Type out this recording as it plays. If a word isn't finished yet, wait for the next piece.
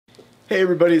Hey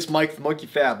everybody, it's Mike from Monkey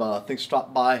Fab. Thanks for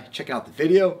stopping by, checking out the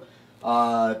video.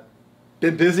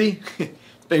 Been busy.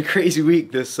 It's been a crazy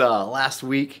week this last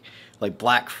week, like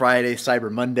Black Friday, Cyber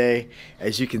Monday.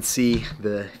 As you can see,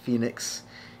 the Phoenix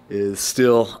is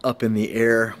still up in the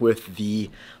air with the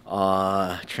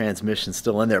transmission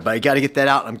still in there. But I got to get that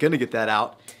out. I'm going to get that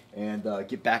out and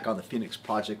get back on the Phoenix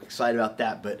project. Excited about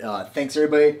that. But thanks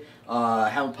everybody. I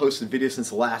haven't posted a video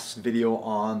since the last video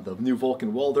on the new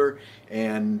Vulcan welder,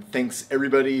 and thanks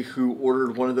everybody who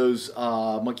ordered one of those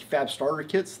Monkey Fab starter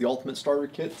kits, the ultimate starter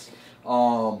kits.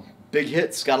 Big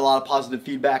hits, got a lot of positive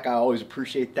feedback. I always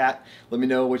appreciate that. Let me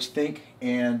know what you think.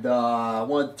 And I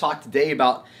want to talk today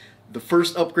about the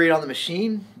first upgrade on the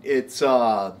machine. It's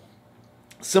a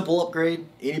simple upgrade.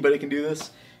 Anybody can do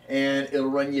this, and it'll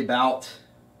run you about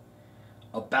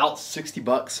 60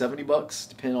 bucks, 70 bucks,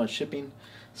 depending on shipping.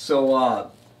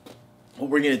 So what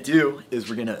we're gonna do is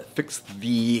we're gonna fix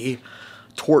the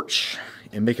torch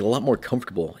and make it a lot more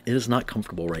comfortable. It is not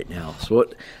comfortable right now. So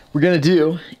what we're gonna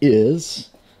do is,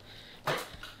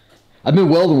 I've been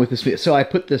welding with this. So I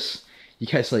put this, you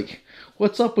guys like,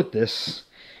 what's up with this?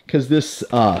 Because this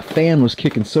fan was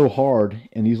kicking so hard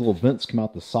and these little vents come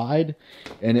out the side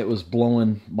and it was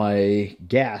blowing my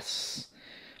gas.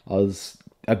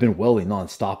 I've been welding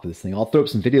non-stop with this thing. I'll throw up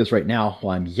some videos right now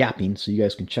while I'm yapping so you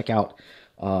guys can check out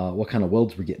what kind of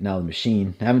welds we're getting out of the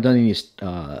machine. I haven't done any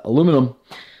aluminum.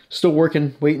 Still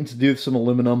working, waiting to do some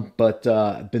aluminum, but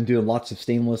I've been doing lots of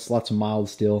stainless, lots of mild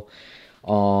steel.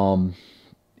 And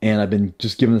I've been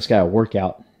just giving this guy a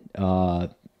workout,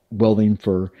 welding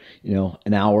for, you know,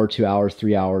 an hour, 2 hours,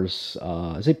 3 hours.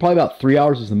 I'd say probably about 3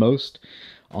 hours is the most.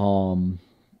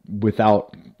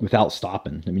 Without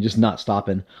stopping. I mean, just not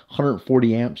stopping.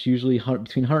 140 amps usually,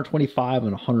 between 125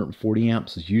 and 140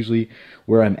 amps is usually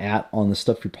where I'm at on the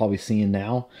stuff you're probably seeing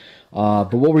now.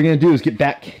 But what we're going to do is get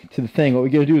back to the thing. What we're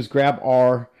going to do is grab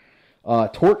our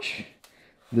torch,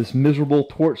 this miserable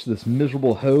torch, this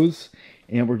miserable hose,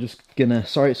 and we're just going to,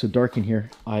 sorry it's so dark in here.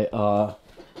 There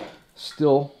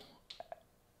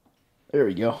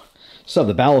we go. Still have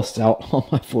the ballast out on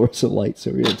my fluorescent light.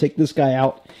 So we're going to take this guy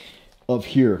out of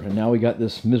here, and now we got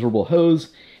this miserable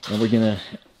hose, and we're gonna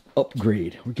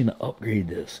upgrade. We're gonna upgrade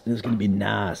this, and it's gonna be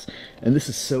nice. And this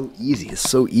is so easy. It's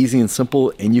so easy and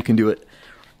simple, and you can do it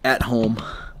at home,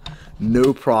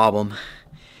 no problem.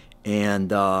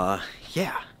 And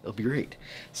yeah, it'll be great.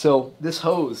 So this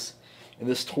hose and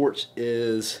this torch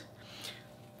is,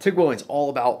 TIG welding is all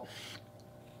about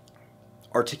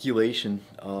articulation,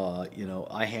 you know,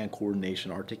 eye-hand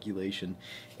coordination, articulation,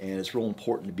 and it's real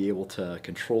important to be able to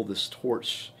control this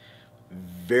torch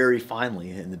very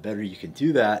finely. And the better you can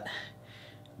do that,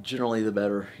 generally the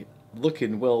better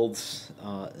looking welds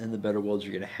and the better welds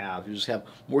you're going to have. You just have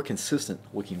more consistent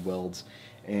looking welds.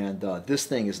 And this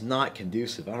thing is not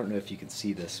conducive. I don't know if you can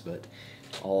see this, but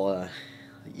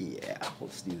yeah,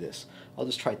 let's do this. I'll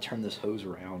just try to turn this hose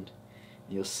around,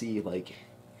 and you'll see, like,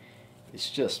 it's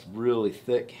just really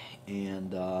thick,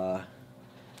 and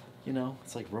you know,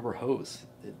 it's like rubber hose.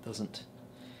 It doesn't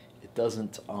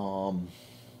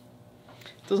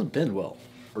bend well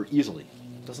or easily.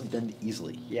 It doesn't bend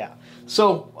easily. Yeah.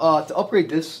 So to upgrade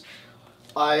this,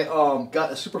 I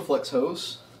got a Superflex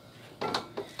hose.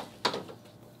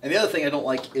 And the other thing I don't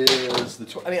like is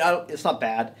it's not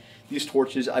bad. These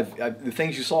torches, the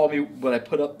things you saw me when I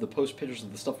put up the post pictures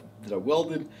of the stuff that I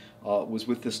welded was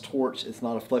with this torch. It's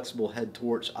not a flexible head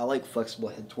torch. I like flexible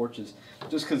head torches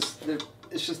just because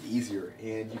it's just easier,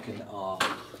 and you can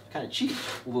kind of cheat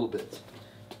a little bit.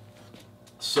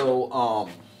 So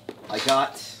I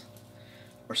got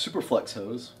our Superflex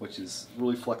hose, which is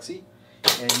really flexy,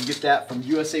 and you get that from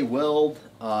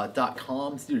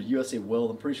usaweld.com. It's either USA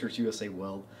Weld. I'm pretty sure it's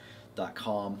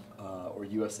usaweld.com or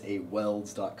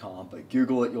usawelds.com, but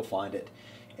Google it, you'll find it.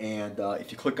 And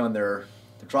if you click on the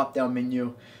drop-down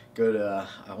menu, go to,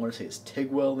 I want to say it's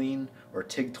TIG welding or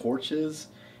TIG torches,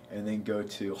 and then go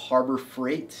to Harbor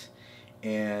Freight,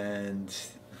 and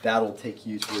that'll take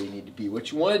you to where you need to be.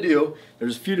 What you want to do,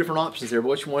 there's a few different options there, but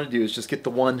what you want to do is just get the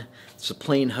one, it's a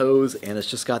plain hose, and it's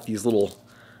just got these little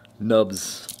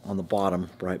nubs on the bottom,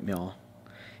 right now,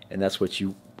 and that's what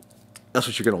you're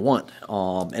gonna want,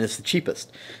 and it's the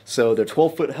cheapest. So their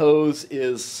 12-foot hose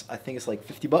is, I think it's like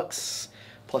 50 bucks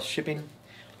plus shipping.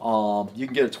 You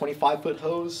can get a 25-foot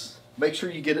hose. Make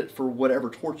sure you get it for whatever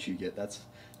torch you get. That's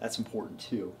important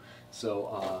too.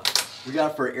 So we got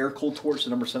it for an air-cooled torch,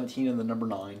 the number 17 and the number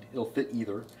 9. It'll fit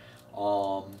either.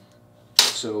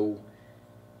 So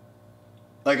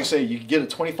like I say, you can get a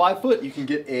 25-foot, you can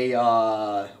get a,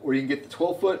 or you can get the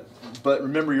 12-foot, but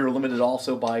remember you're limited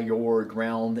also by your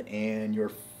ground and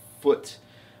your foot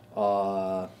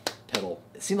pedal.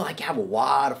 It seems like you have a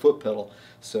lot of foot pedal.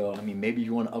 So, I mean, maybe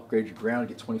you want to upgrade your ground,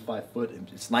 get 25 foot, and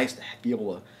it's nice to be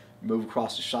able to move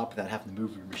across the shop without having to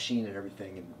move your machine and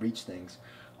everything and reach things.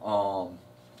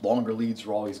 Longer leads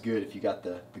are always good if you got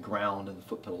the ground and the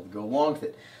foot pedal to go along with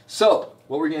it. So,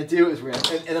 what we're going to do is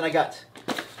and then I got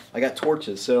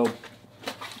torches. So,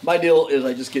 my deal is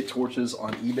I just get torches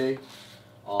on eBay.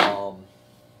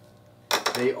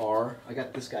 I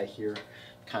got this guy here to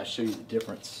kind of show you the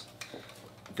difference.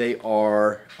 They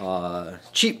are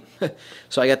cheap.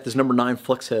 So I got this number 9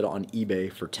 flex head on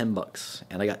eBay for 10 bucks,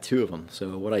 and I got 2 of them.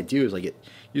 So what I do is I get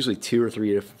usually 2 or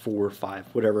 3 or 4 or 5,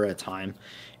 whatever at a time,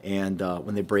 and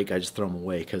when they break, I just throw them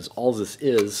away, because all this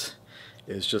is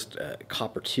just a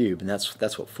copper tube, and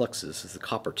that's what flex is the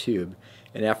copper tube.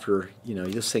 And after, you know,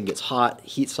 this thing gets hot,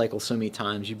 heat cycles so many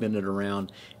times, you bend it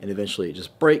around, and eventually it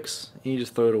just breaks, and you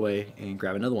just throw it away and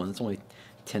grab another one. It's only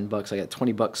 10 bucks. I got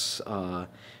 20 bucks, and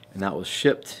that was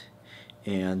shipped.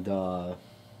 And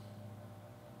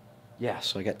yeah,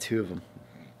 so I got 2 of them.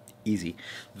 Easy.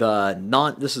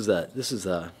 This is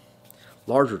a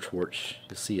larger torch.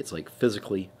 You'll see it's like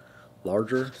physically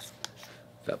larger.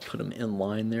 Got to put them in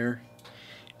line there.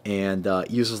 And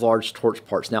uses large torch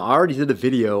parts. Now, I already did a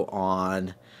video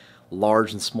on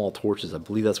large and small torches. I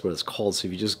believe that's what it's called. So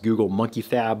if you just Google Monkey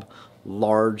Fab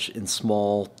large and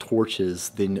small torches,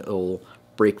 then it'll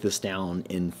break this down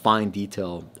in fine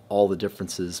detail, all the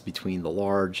differences between the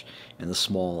large and the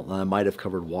small. And I might have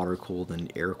covered water cooled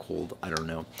and air cooled, I don't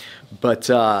know. But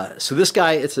so this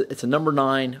guy, it's a number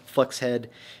 9 flex head,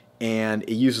 and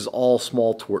it uses all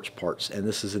small torch parts, and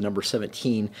this is a number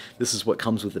 17. This is what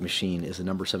comes with the machine, is a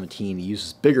number 17. It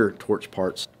uses bigger torch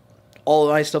parts. All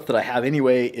the nice stuff that I have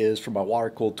anyway is for my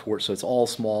water-cooled torch, so it's all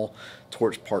small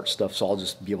torch part stuff, so I'll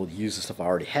just be able to use the stuff I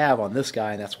already have on this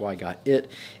guy, and that's why I got it.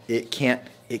 It can't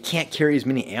carry as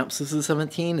many amps as the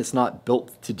 17. It's not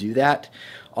built to do that,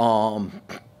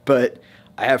 but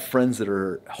I have friends that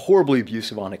are horribly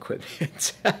abusive on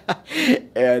equipment,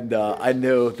 and I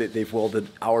know that they've welded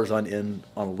hours on end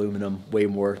on aluminum, way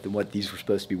more than what these were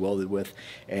supposed to be welded with,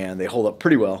 and they hold up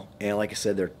pretty well. And like I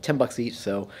said, they're 10 bucks each,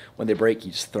 so when they break,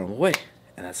 you just throw them away,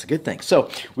 and that's a good thing.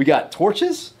 So we got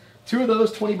torches, 2 of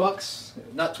those, 20 bucks,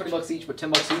 not 20 bucks each, but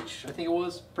 10 bucks each, I think it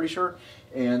was, pretty sure.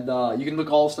 And you can look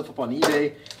all the stuff up on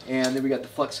eBay. And then we got the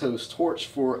Flex Hose torch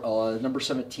for number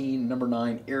 17, number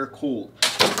 9, air cooled.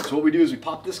 So what we do is we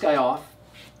pop this guy off,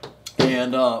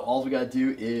 and all we got to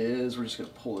do is we're just going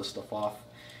to pull this stuff off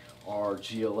our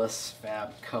GLS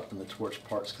Fab cup and the torch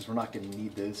parts, because we're not going to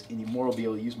need those anymore. I'll be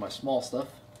able to use my small stuff.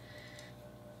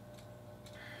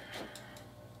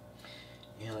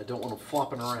 And I don't want them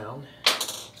flopping around.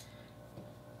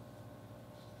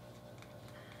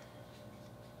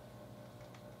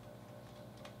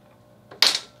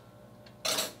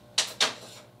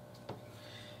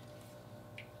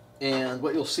 And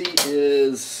what you'll see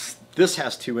is this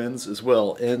has 2 ends as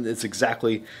well, and it's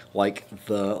exactly like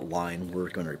the line we're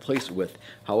going to replace it with.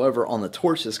 However, on the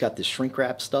torch, it's got this shrink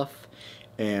wrap stuff,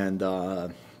 and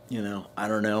you know, I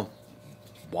don't know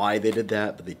why they did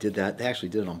that, but they did that. They actually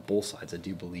did it on both sides, I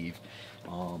do believe.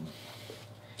 Put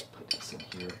this in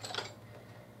here.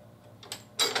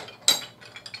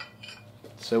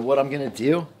 So what I'm going to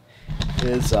do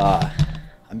is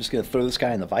I'm just going to throw this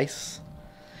guy in the vise.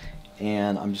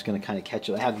 And I'm just going to kind of catch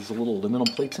it. I have these little aluminum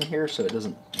plates in here so it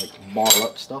doesn't like mar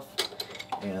up stuff.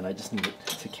 And I just need it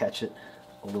to catch it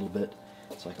a little bit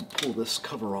so I can pull this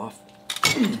cover off.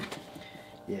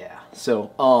 Yeah,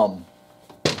 so all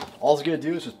it's going to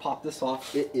do is just pop this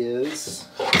off. It is,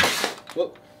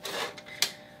 whoop,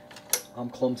 I'm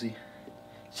clumsy,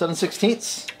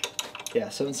 7/16. Yeah,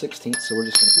 7/16. So we're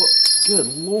just going to, whoop, good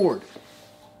Lord,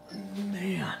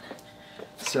 man.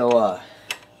 So,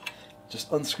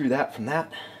 just unscrew that from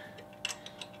that,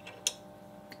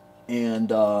 and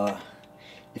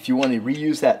if you want to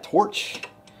reuse that torch,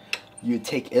 you'd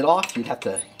take it off. You'd have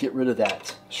to get rid of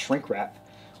that shrink wrap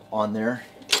on there,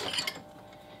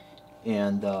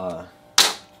 and we're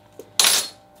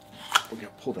gonna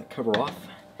pull that cover off.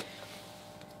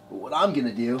 But what I'm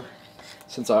gonna do,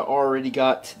 since I already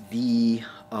got the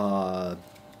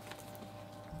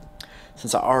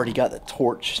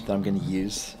torch that I'm going to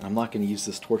use, I'm not going to use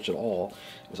this torch at all,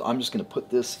 is I'm just going to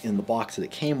put this in the box that it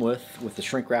came with the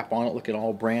shrink wrap on it, looking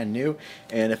all brand new,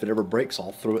 and if it ever breaks,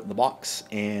 I'll throw it in the box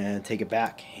and take it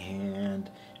back and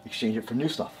exchange it for new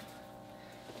stuff.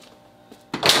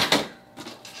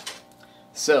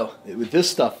 So, with this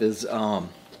stuff is, remember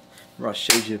I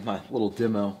showed you my little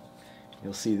demo,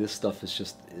 you'll see this stuff is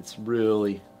just, it's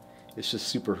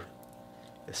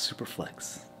super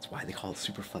flex. That's why they call it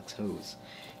super flex hose.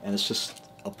 And it's just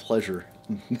a pleasure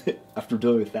after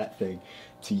dealing with that thing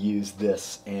to use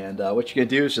this. And what you're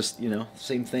gonna do is just, you know,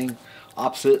 same thing,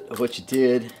 opposite of what you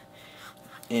did,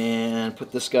 and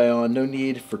put this guy on. No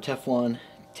need for Teflon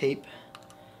tape.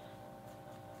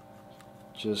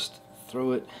 Just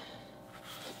throw it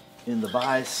in the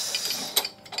vise.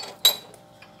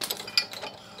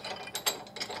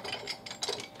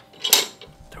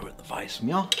 Throw it in the vise,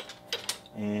 meow,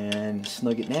 and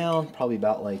snug it down. Probably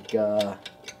about like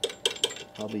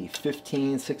probably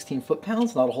 15, 16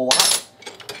 foot-pounds. Not a whole lot.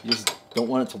 You just don't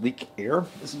want it to leak air.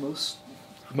 Is the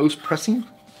most pressing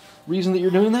reason that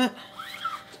you're doing that.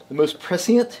 The most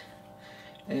prescient.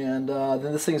 And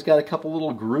then this thing's got a couple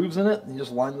little grooves in it. You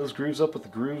just line those grooves up with the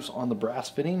grooves on the brass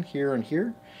fitting here and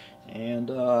here, and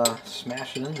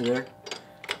smash it into there.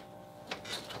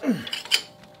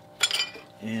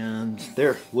 And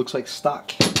there, looks like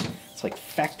stock. It's like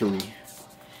factory.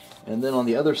 And then on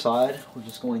the other side, we're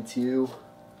just going to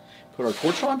put our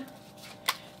torch on,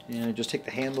 and just take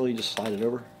the handle, you just slide it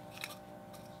over,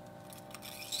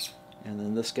 and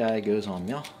then this guy goes on,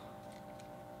 yeah,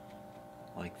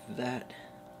 like that.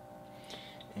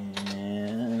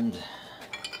 And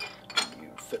you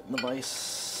fit in the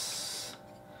vise.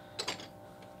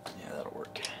 Yeah, that'll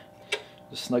work.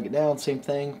 Just snug it down, same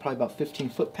thing, probably about 15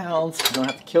 foot-pounds. You don't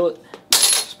have to kill it.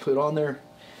 Just put it on there.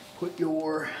 Put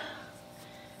your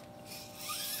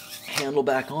handle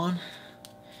back on,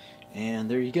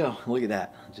 and there you go. Look at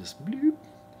that. Just bloop.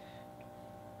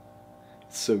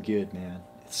 It's so good, man.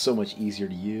 It's so much easier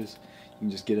to use. You can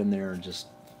just get in there and just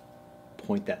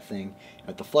point that thing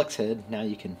at the flex head. Now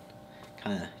you can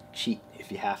kind of cheat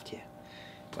if you have to.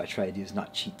 What I try to do is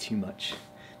not cheat too much.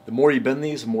 The more you bend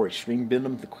these, the more extreme bend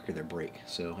them, the quicker they break.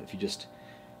 So if you just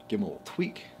give them a little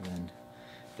tweak, then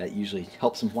that usually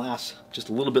helps them last just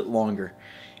a little bit longer.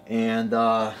 And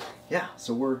yeah,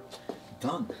 so we're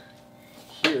done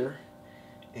here,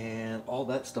 and all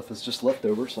that stuff is just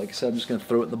leftovers. Like I said, I'm just gonna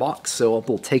throw it in the box. So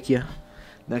we'll take you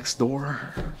next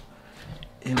door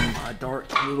in my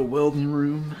dark little welding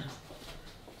room.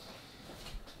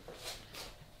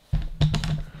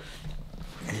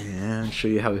 And show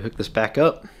you how we hook this back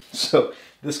up. So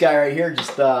this guy right here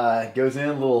just goes in,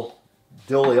 a little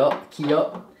dilly up, key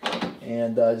up,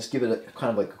 and just give it a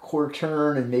kind of like a quarter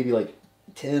turn and maybe like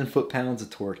 10 foot-pounds of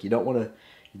torque. You don't want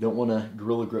to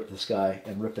gorilla grip this guy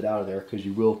and rip it out of there, because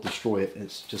you will destroy it.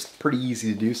 It's just pretty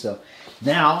easy to do so.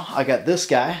 Now I got this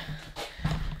guy.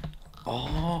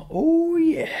 Oh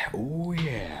yeah, oh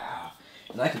yeah.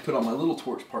 And I can put on my little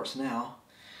torch parts now,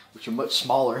 which are much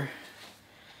smaller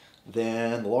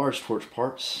than the large torch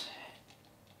parts.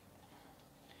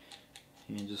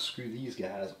 And just screw these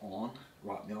guys on,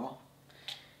 right now.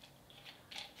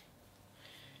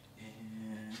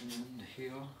 And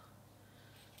here,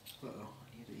 uh-oh,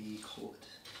 I need to call it.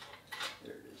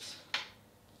 There it is.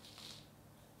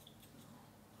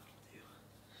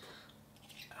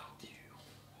 That'll do.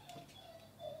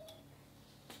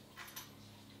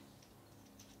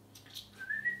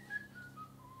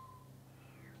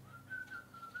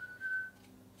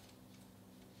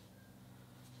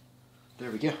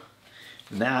 There we go.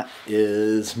 And that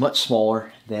is much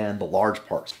smaller than the large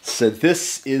parts. So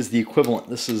this is the equivalent.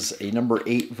 This is a number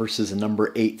 8 versus a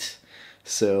number 8.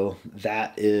 So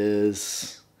that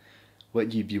is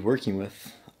what you'd be working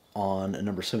with on a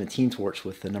number 17 torch.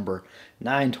 With the number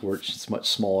 9 torch, it's much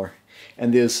smaller.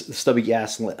 And this stubby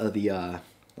gas, not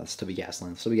stubby gas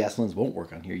lens. Stubby gas lens won't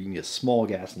work on here. You can get small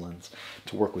gas lens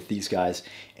to work with these guys.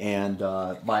 And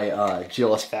my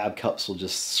GLS Fab cups will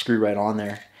just screw right on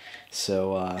there.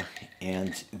 So,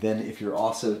 and then if you're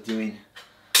also doing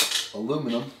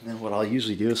aluminum, then what I'll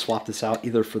usually do is swap this out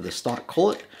either for the stock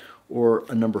cullet or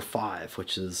a number 5,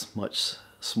 which is much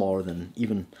smaller than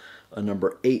even a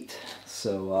number 8.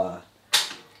 So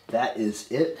that is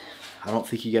it. I don't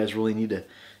think you guys really need to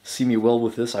see me weld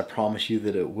with this. I promise you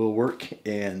that it will work,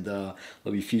 and there'll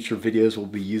be future videos we'll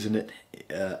be using it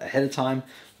ahead of time.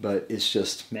 But it's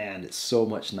just, man, it's so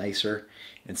much nicer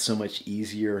and so much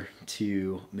easier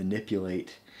to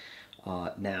manipulate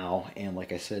now. And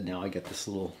like I said, now I got this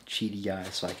little cheaty guy,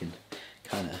 so I can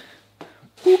kind of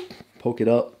poke it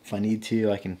up if I need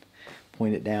to. I can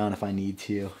point it down if I need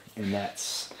to, and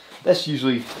that's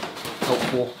usually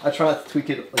helpful. I try not to tweak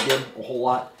it again a whole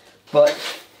lot, but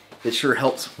it sure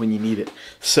helps when you need it.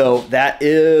 So that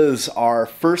is our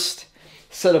first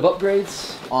set of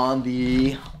upgrades on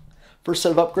the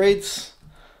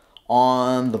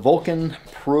Vulcan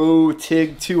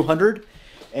Protig 200.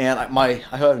 And I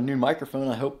have a new microphone.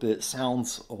 I hope it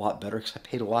sounds a lot better, because I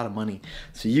paid a lot of money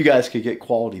so you guys could get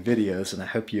quality videos, and I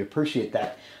hope you appreciate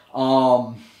that.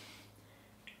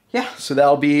 yeah, so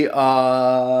that'll be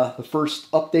the first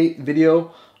update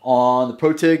video on the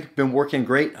Protig. Been working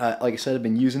great. Like I said, I've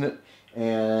been using it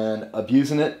and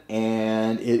abusing it,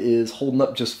 and it is holding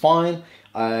up just fine.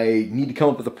 I need to come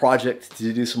up with a project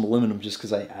to do some aluminum just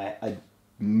because I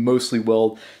mostly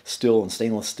weld steel and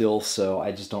stainless steel, so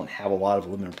I just don't have a lot of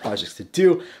aluminum projects to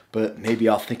do, but maybe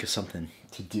I'll think of something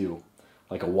to do,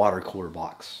 like a water cooler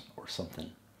box or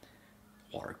something.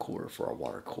 Water cooler for a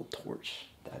water cooled torch.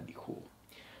 That'd be cool.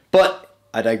 But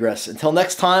I digress. Until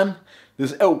next time,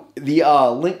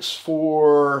 the links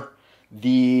for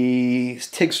the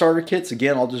TIG starter kits,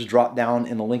 again, I'll just drop down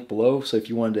in the link below. So if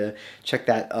you wanted to check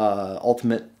that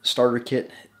ultimate starter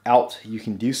kit out, you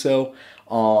can do so.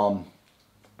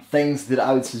 Things that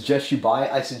I would suggest you buy,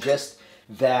 I suggest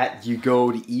that you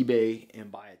go to eBay and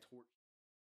buy a torch.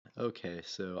 Okay,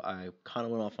 so I kind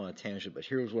of went off on a tangent, but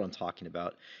here's what I'm talking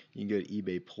about. You can go to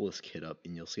eBay, pull this kit up,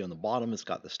 and you'll see on the bottom it's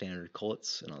got the standard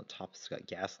cullets, and on the top it's got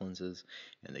gas lenses,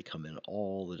 and they come in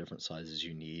all the different sizes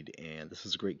you need. And this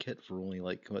is a great kit for only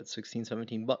like what, 16,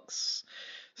 17 bucks.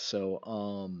 So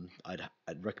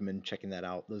I'd recommend checking that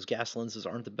out. Those gas lenses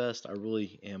aren't the best. I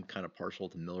really am kind of partial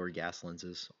to Miller gas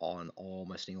lenses on all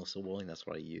my stainless steel welding. That's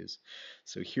what I use.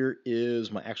 So here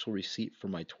is my actual receipt for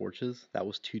my torches. That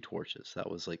was 2 torches. That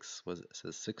was like, was it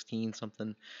says 16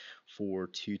 something for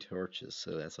 2 torches.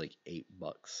 So that's like $8.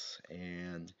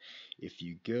 And if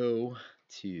you go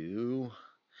to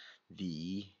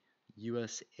the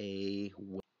USA,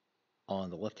 on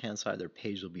the left hand side of their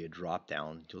page, there'll be a drop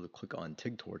down. You'll click on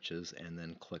TIG torches and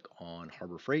then click on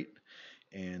Harbor Freight,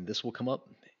 and this will come up.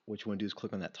 What you want to do is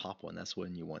click on that top one. That's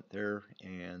one you want there.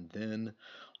 And then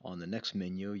on the next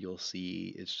menu, you'll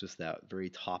see it's just that very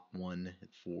top one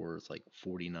for, it's like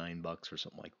 49 bucks or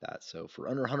something like that. So for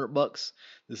under 100 bucks,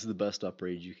 this is the best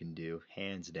upgrade you can do,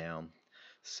 hands down.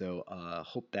 So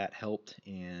hope that helped,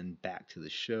 and back to the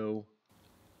show.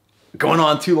 Going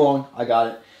on too long, I got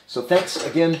it. So thanks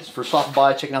again for stopping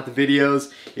by, checking out the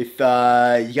videos. If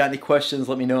you got any questions,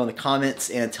 let me know in the comments.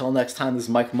 And until next time, this is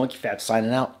Mike from Monkey Fab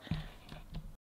signing out.